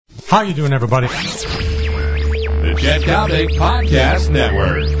How you doing, everybody? The Chet Kalnick Podcast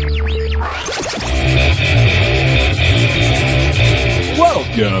Network.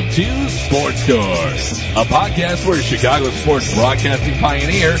 Welcome to Sports Court, a podcast where Chicago sports broadcasting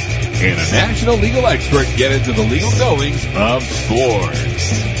pioneer and a national legal expert get into the legal goings of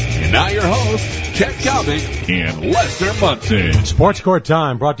sports. And now your hosts, Chet Kalnick and Lester Munson. Sports Court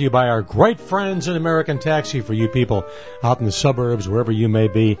time brought to you by our great friends at American Taxi for you people out in the suburbs, wherever you may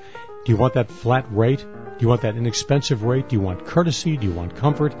be. Do you want that flat rate? Do you want that inexpensive rate? Do you want courtesy? Do you want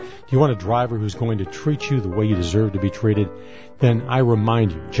comfort? Do you want a driver who's going to treat you the way you deserve to be treated? Then I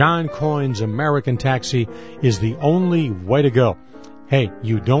remind you, John Coyne's American Taxi is the only way to go. Hey,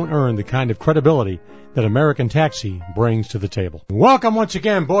 you don't earn the kind of credibility that American Taxi brings to the table. Welcome once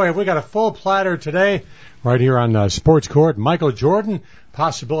again. Boy, have we got a full platter today right here on Sports Court. Michael Jordan,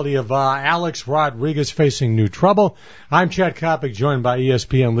 possibility of Alex Rodriguez facing new trouble. I'm Chet Kalnick, joined by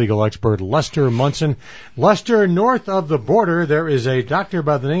ESPN legal expert Lester Munson. Lester, north of the border, there is a doctor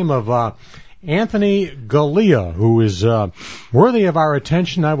by the name of Anthony Galea, who is worthy of our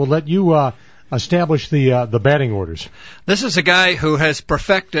attention. I will let you establish the batting orders. This is a guy who has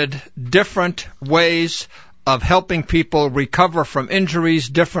perfected different ways of helping people recover from injuries,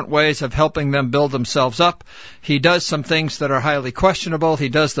 different ways of helping them build themselves up. He does some things that are highly questionable. He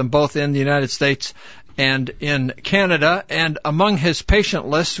does them both in the United States and in Canada. And among his patient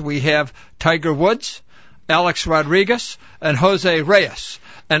lists, we have Tiger Woods, Alex Rodriguez, and Jose Reyes.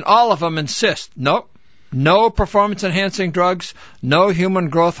 And all of them insist, nope. No performance-enhancing drugs, no human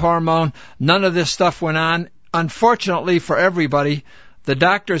growth hormone, none of this stuff went on. Unfortunately for everybody, the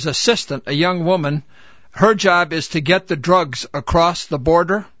doctor's assistant, a young woman, her job is to get the drugs across the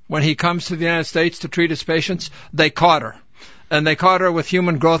border. When he comes to the United States to treat his patients, they caught her. And they caught her with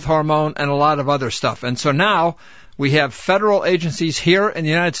human growth hormone and a lot of other stuff. And so now we have federal agencies here in the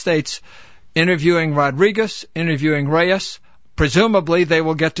United States interviewing Rodriguez, interviewing Reyes. Presumably, they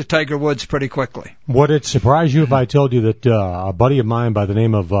will get to Tiger Woods pretty quickly. Would it surprise you if I told you that a buddy of mine by the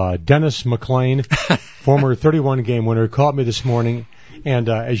name of Dennis McClain, former 31-game winner, called me this morning? And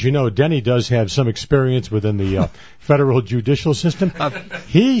as you know, Denny does have some experience within the federal judicial system.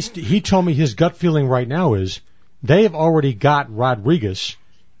 He told me his gut feeling right now is they have already got Rodriguez,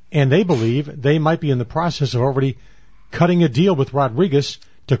 and they believe they might be in the process of already cutting a deal with Rodriguez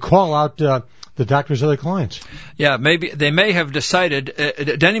to call out the doctors of their clients. Yeah, maybe they may have decided.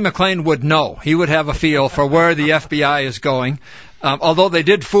 Denny McClain would know. He would have a feel for where the FBI is going. Although they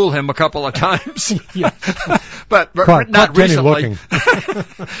did fool him a couple of times, but not recently.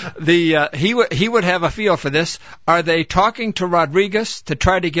 He would have a feel for this. Are they talking to Rodriguez to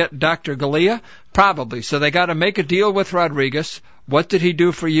try to get Dr. Galea? Probably. So they got to make a deal with Rodriguez. What did he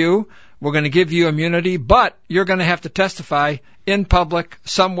do for you? We're going to give you immunity, but you're going to have to testify in public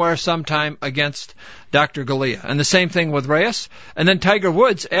somewhere, sometime against Dr. Galea. And the same thing with Reyes. And then Tiger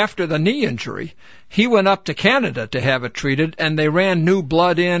Woods, after the knee injury, he went up to Canada to have it treated, and they ran new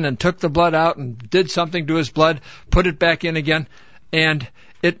blood in and took the blood out and did something to his blood, put it back in again. And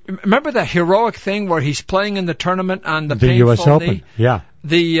remember that heroic thing where he's playing in the tournament on the painful US Open. knee? Yeah.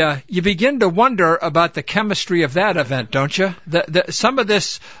 You begin to wonder about the chemistry of that event, don't you? Some of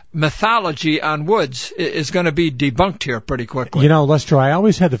this mythology on Woods is going to be debunked here pretty quickly. You know, Lester, I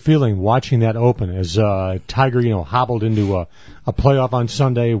always had the feeling watching that Open as Tiger, hobbled into a playoff on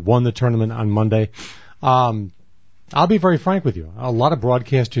Sunday, won the tournament on Monday. I'll be very frank with you. A lot of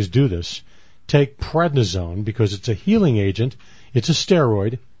broadcasters do this. Take prednisone because it's a healing agent. It's a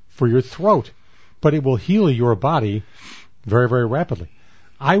steroid for your throat, but it will heal your body very, very rapidly.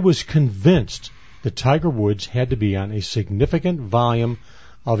 I was convinced that Tiger Woods had to be on a significant volume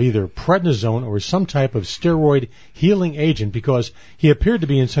of either prednisone or some type of steroid healing agent because he appeared to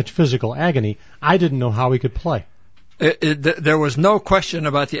be in such physical agony, I didn't know how he could play. There was no question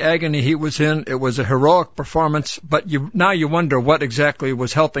about the agony he was in. It was a heroic performance, but now you wonder what exactly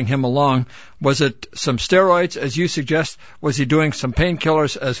was helping him along. Was it some steroids, as you suggest? Was he doing some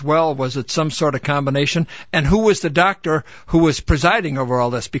painkillers as well? Was it some sort of combination? And who was the doctor who was presiding over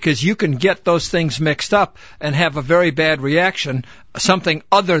all this? Because you can get those things mixed up and have a very bad reaction, something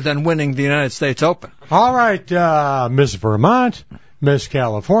other than winning the United States Open. All right, Miss Vermont, Miss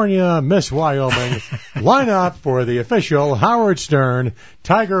California, Miss Wyoming, line up for the official Howard Stern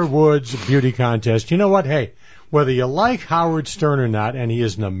Tiger Woods beauty contest. You know what? Hey, whether you like Howard Stern or not, and he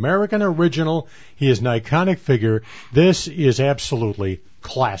is an American original, he is an iconic figure, this is absolutely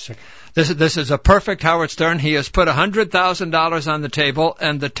classic. This is a perfect Howard Stern. He has put $100,000 on the table,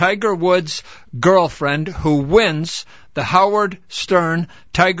 and the Tiger Woods girlfriend who wins the Howard Stern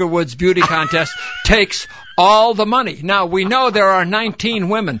Tiger Woods beauty contest takes all the money. Now, we know there are 19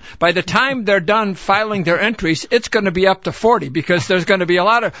 women. By the time they're done filing their entries, it's going to be up to 40 because there's going to be a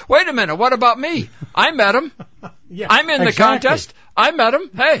lot of, wait a minute, what about me? I met him. Yeah, I'm in the contest. I met him.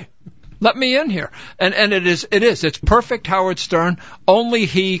 Hey, let me in here. And it's perfect Howard Stern. Only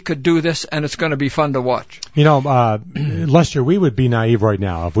he could do this, and it's going to be fun to watch. You know, Lester, we would be naive right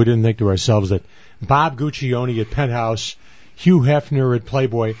now if we didn't think to ourselves that Bob Guccione at Penthouse, Hugh Hefner at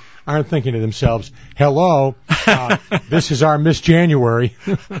Playboy aren't thinking to themselves, hello, this is our Miss January.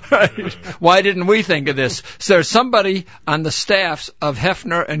 Right. Why didn't we think of this? So there's somebody on the staffs of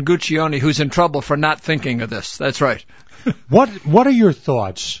Hefner and Guccione who's in trouble for not thinking of this. That's right. What are your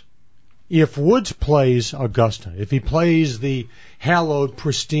thoughts if Woods plays Augusta, if he plays the hallowed,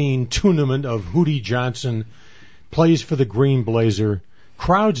 pristine tournament of Hootie Johnson, plays for the Green Blazer?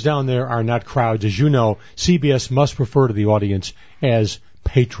 Crowds down there are not crowds. As you know, CBS must refer to the audience as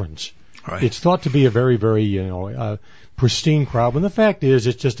patrons. Right. It's thought to be a very, very, pristine crowd, when the fact is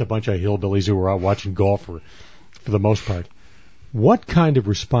it's just a bunch of hillbillies who are out watching golf for the most part. What kind of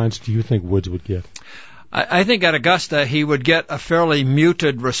response do you think Woods would get? I think at Augusta he would get a fairly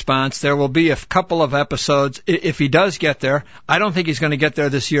muted response. There will be a couple of episodes. If he does get there, I don't think he's going to get there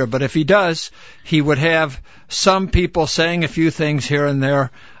this year, but if he does, he would have some people saying a few things here and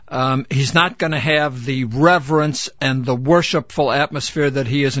there. He's not going to have the reverence and the worshipful atmosphere that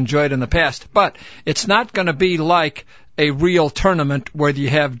he has enjoyed in the past, but it's not going to be like a real tournament where you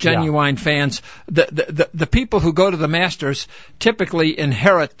have genuine fans. The people who go to the Masters typically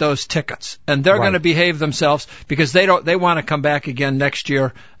inherit those tickets, and they're going to behave themselves because they want to come back again next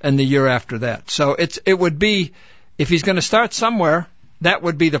year and the year after that. So it would be, if he's going to start somewhere, that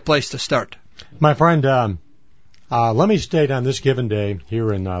would be the place to start. My friend, let me state on this given day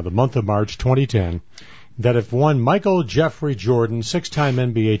here in the month of March 2010 that if one Michael Jeffrey Jordan, 6-time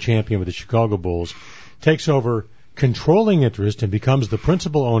NBA champion with the Chicago Bulls, takes over controlling interest and becomes the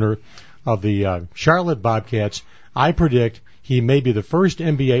principal owner of the Charlotte Bobcats, I predict he may be the first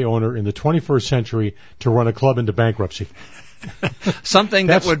NBA owner in the 21st century to run a club into bankruptcy. Something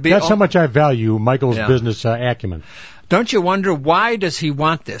that would be... That's how much I value Michael's business acumen. Don't you wonder, why does he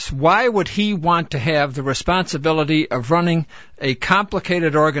want this? Why would he want to have the responsibility of running a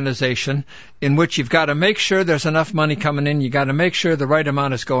complicated organization in which you've got to make sure there's enough money coming in, you've got to make sure the right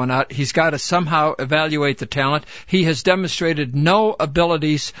amount is going out, he's got to somehow evaluate the talent. He has demonstrated no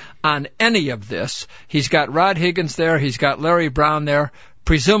abilities on any of this. He's got Rod Higgins there, he's got Larry Brown there.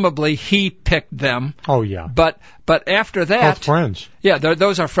 Presumably he picked them. Oh, yeah. But after that... Both friends. Yeah,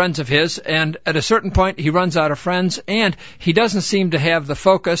 those are friends of his, and at a certain point he runs out of friends, and he doesn't seem to have the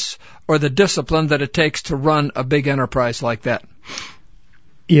focus or the discipline that it takes to run a big enterprise like that.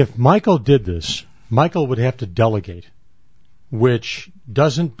 If Michael did this, Michael would have to delegate, which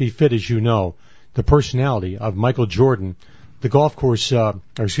doesn't befit, as you know, the personality of Michael Jordan, the golf course,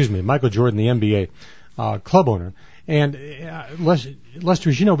 Michael Jordan, the NBA club owner. And Lester,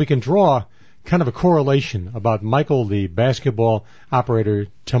 as you know, we can draw kind of a correlation about Michael, the basketball operator,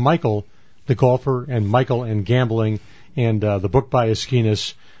 to Michael, the golfer, and Michael and gambling, and the book by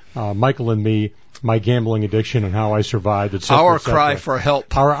Esquinas, Michael and Me, My Gambling Addiction and How I Survived, etc. Our cry for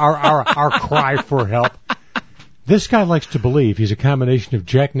help. Our cry for help. This guy likes to believe he's a combination of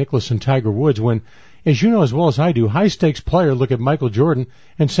Jack Nicklaus and Tiger Woods when, as you know as well as I do, high-stakes players look at Michael Jordan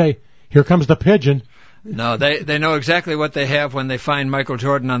and say, here comes the pigeon. No, they know exactly what they have when they find Michael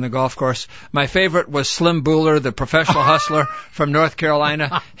Jordan on the golf course. My favorite was Slim Buhler, the professional hustler from North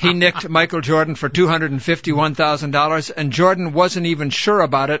Carolina. He nicked Michael Jordan for $251,000, and Jordan wasn't even sure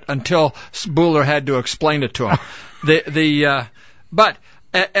about it until Buhler had to explain it to him. But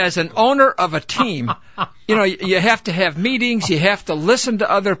as an owner of a team, you know, you have to have meetings, you have to listen to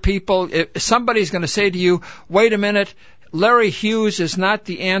other people. If somebody's going to say to you, wait a minute, Larry Hughes is not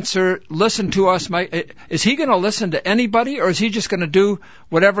the answer. Listen to us. Is he going to listen to anybody, or is he just going to do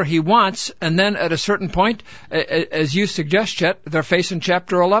whatever he wants? And then at a certain point, as you suggest, Chet, they're facing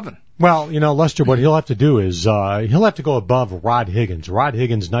Chapter 11. Well, you know, Lester, what he'll have to do is he'll have to go above Rod Higgins. Rod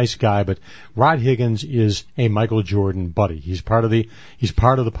Higgins, nice guy, but Rod Higgins is a Michael Jordan buddy. He's part of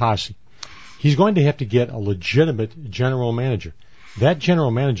the posse. He's going to have to get a legitimate general manager. That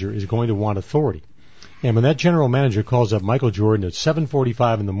general manager is going to want authority. And when that general manager calls up Michael Jordan at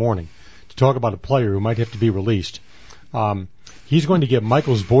 7:45 in the morning to talk about a player who might have to be released, he's going to get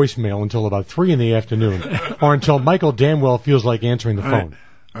Michael's voicemail until about 3 in the afternoon, or until Michael damn well feels like answering the phone.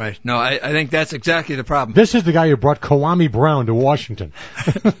 Right. No, I think that's exactly the problem. This is the guy who brought Kwame Brown to Washington.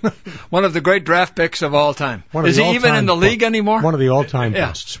 One of the great draft picks of all time. Is he even in the league anymore? One of the all-time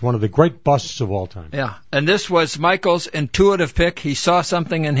busts. One of the great busts of all time. Yeah. And this was Michael's intuitive pick. He saw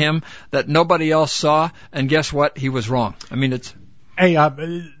something in him that nobody else saw, and guess what? He was wrong. I mean, it's... Hey,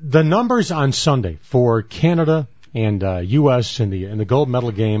 the numbers on Sunday for Canada and U.S. in the gold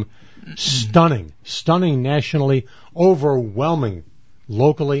medal game, stunning nationally, overwhelming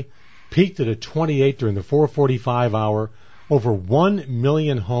locally, peaked at a 28 during the 4:45 hour. Over 1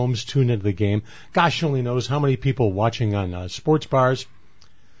 million homes tuned into the game. Gosh only knows how many people watching on sports bars.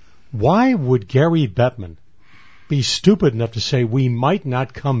 Why would Gary Bettman be stupid enough to say we might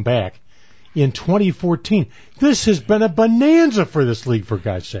not come back in 2014? This has been a bonanza for this league, for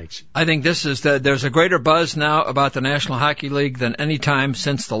God's sakes. I think there's a greater buzz now about the National Hockey League than any time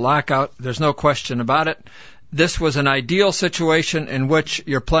since the lockout. There's no question about it. This was an ideal situation in which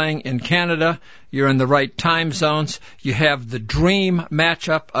you're playing in Canada, you're in the right time zones, you have the dream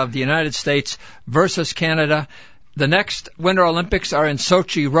matchup of the United States versus Canada. The next Winter Olympics are in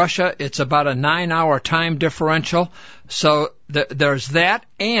Sochi, Russia. It's about a 9-hour time differential. So there's that,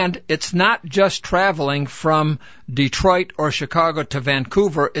 and it's not just traveling from Detroit or Chicago to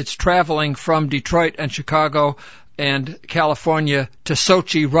Vancouver. It's traveling from Detroit and Chicago and California to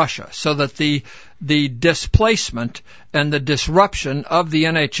Sochi, Russia, so that the displacement and the disruption of the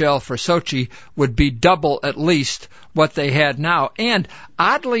NHL for Sochi would be double at least what they had now. And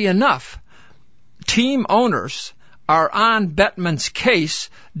oddly enough, team owners are on Bettman's case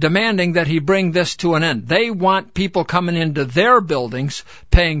demanding that he bring this to an end. They want people coming into their buildings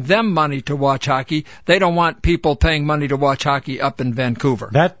paying them money to watch hockey. They don't want people paying money to watch hockey up in Vancouver.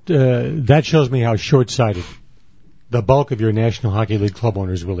 That shows me how short-sighted the bulk of your National Hockey League club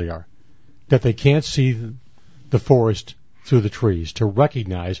owners really are. That they can't see the forest through the trees to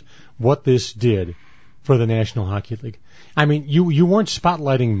recognize what this did for the National Hockey League. I mean, you weren't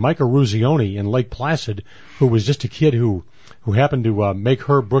spotlighting Mike Eruzione in Lake Placid, who was just a kid who happened to make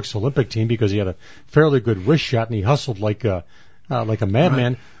Herb Brooks' Olympic team because he had a fairly good wrist shot and he hustled like a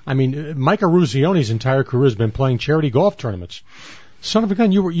madman. Right. I mean, Mike Eruzione's entire career has been playing charity golf tournaments. Son of a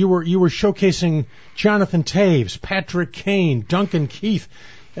gun, you were showcasing Jonathan Taves, Patrick Kane, Duncan Keith.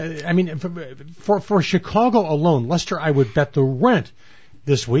 I mean, for Chicago alone, Lester, I would bet the rent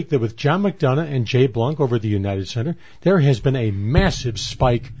this week that with John McDonough and Jay Blunk over at the United Center, there has been a massive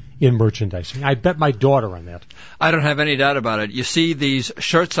spike in merchandising. I bet my daughter on that. I don't have any doubt about it. You see these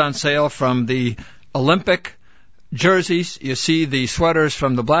shirts on sale from the Olympic jerseys. You see the sweaters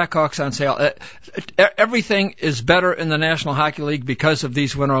from the Blackhawks on sale. Everything is better in the National Hockey League because of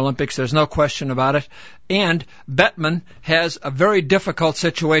these Winter Olympics. There's no question about it. And Bettman has a very difficult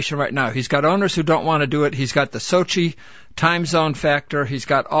situation right now. He's got owners who don't want to do it. He's got the Sochi time zone factor. He's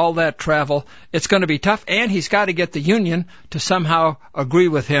got all that travel. It's going to be tough. And he's got to get the union to somehow agree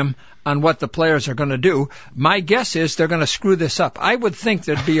with him on what the players are going to do. My guess is they're going to screw this up. I would think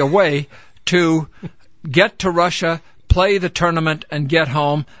there'd be a way to get to Russia, play the tournament, and get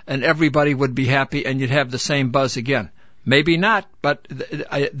home, and everybody would be happy, and you'd have the same buzz again. Maybe not, but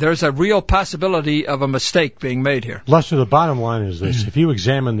there's a real possibility of a mistake being made here. Lester, the bottom line is this. If you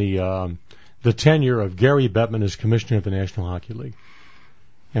examine the tenure of Gary Bettman as commissioner of the National Hockey League,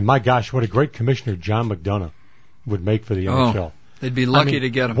 and my gosh, what a great commissioner John McDonough would make for the NHL. They'd be lucky to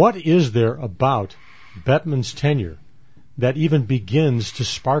get him. What is there about Bettman's tenure that even begins to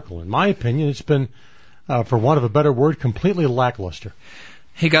sparkle? In my opinion, it's been, for want of a better word, completely lackluster.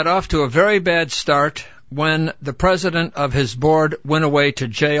 He got off to a very bad start when the president of his board went away to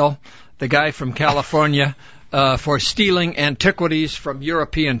jail, the guy from California, for stealing antiquities from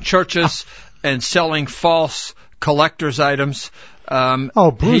European churches and selling false collector's items.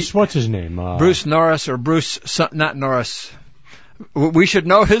 Bruce, what's his name? Bruce Norris or not Norris. We should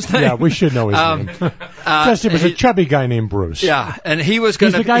know his name. Yeah, we should know his name. Just it was a chubby guy named Bruce. Yeah, and he was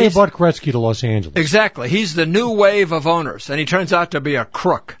going to... He's the guy who brought Gretzky to Los Angeles. Exactly. He's the new wave of owners, and he turns out to be a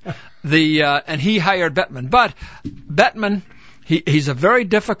crook. And he hired Bettman. But Bettman, he's a very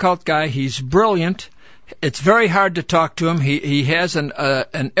difficult guy. He's brilliant. It's very hard to talk to him. He has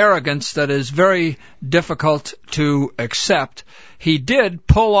an arrogance that is very difficult to accept. He did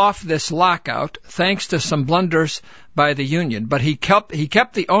pull off this lockout thanks to some blunders by the union, but he kept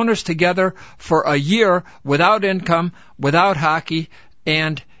the owners together for a year without income, without hockey,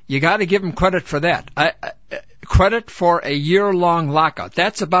 and you got to give him credit for that. Credit for a year-long lockout.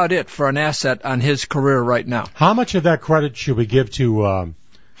 That's about it for an asset on his career right now. How much of that credit should we give to?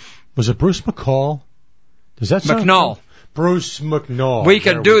 Was it Bruce McCall? Does that sound McNall? Bruce McNall. We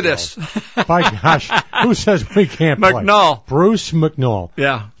can do this. By gosh, who says we can't play? McNall. Bruce McNall.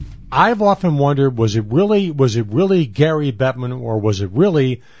 Yeah. I've often wondered, was it really Gary Bettman, or was it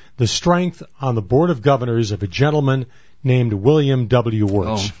really the strength on the Board of Governors of a gentleman named William W.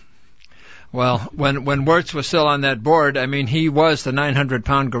 Wirtz? Oh. Well, when Wirtz was still on that board, I mean, he was the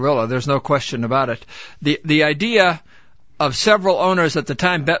 900-pound gorilla. There's no question about it. The idea of several owners at the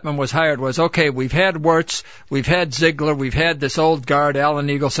time Bettman was hired was, okay, we've had Wirtz, we've had Ziegler, we've had this old guard, Alan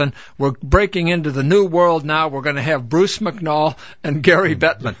Eagleson. We're breaking into the new world now. We're going to have Bruce McNall and Gary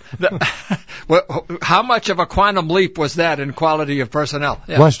Bettman. How much of a quantum leap was that in quality of personnel?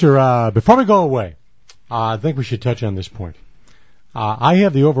 Yeah. Lester, before we go away, I think we should touch on this point. I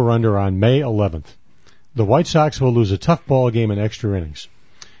have the over-under on May 11th. The White Sox will lose a tough ball game in extra innings.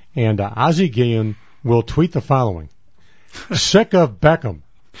 And Ozzie Guillen will tweet the following. Sick of Beckham.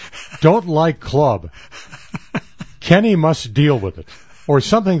 Don't like club. Kenny must deal with it. Or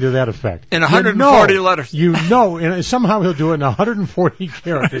something to that effect. In 140 letters. You know, and somehow he'll do it in 140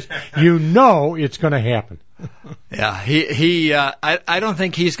 characters. You know it's going to happen. Yeah, I don't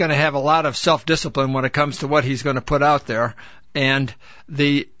think he's going to have a lot of self-discipline when it comes to what he's going to put out there. And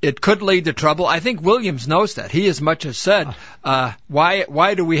it could lead to trouble. I think Williams knows that. He as much as said,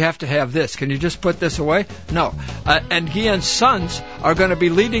 why do we have to have this? Can you just put this away? No. And Guillen's sons are going to be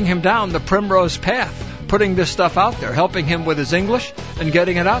leading him down the primrose path, putting this stuff out there, helping him with his English and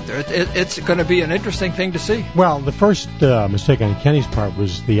getting it out there. It's going to be an interesting thing to see. Well, the first mistake on Kenny's part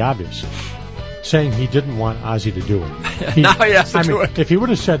was the obvious. Saying he didn't want Ozzie to do it. Now he has to do it. If he would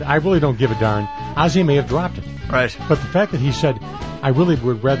have said, I really don't give a darn, Ozzie may have dropped it. Right. But the fact that he said, I really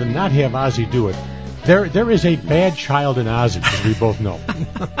would rather not have Ozzie do it, there is a bad child in Ozzie, as we both know.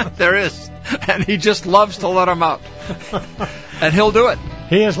 There is. And he just loves to let him out. And he'll do it.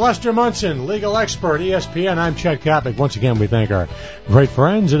 He is Lester Munson, legal expert, ESPN. I'm Chet Kopic. Once again, we thank our great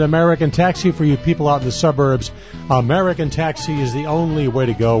friends at American Taxi. For you people out in the suburbs, American Taxi is the only way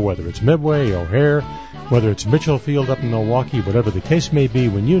to go, whether it's Midway, O'Hare, whether it's Mitchell Field up in Milwaukee, whatever the case may be.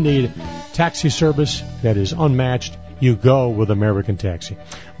 When you need taxi service that is unmatched, you go with American Taxi.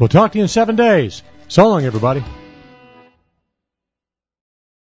 We'll talk to you in 7 days. So long, everybody.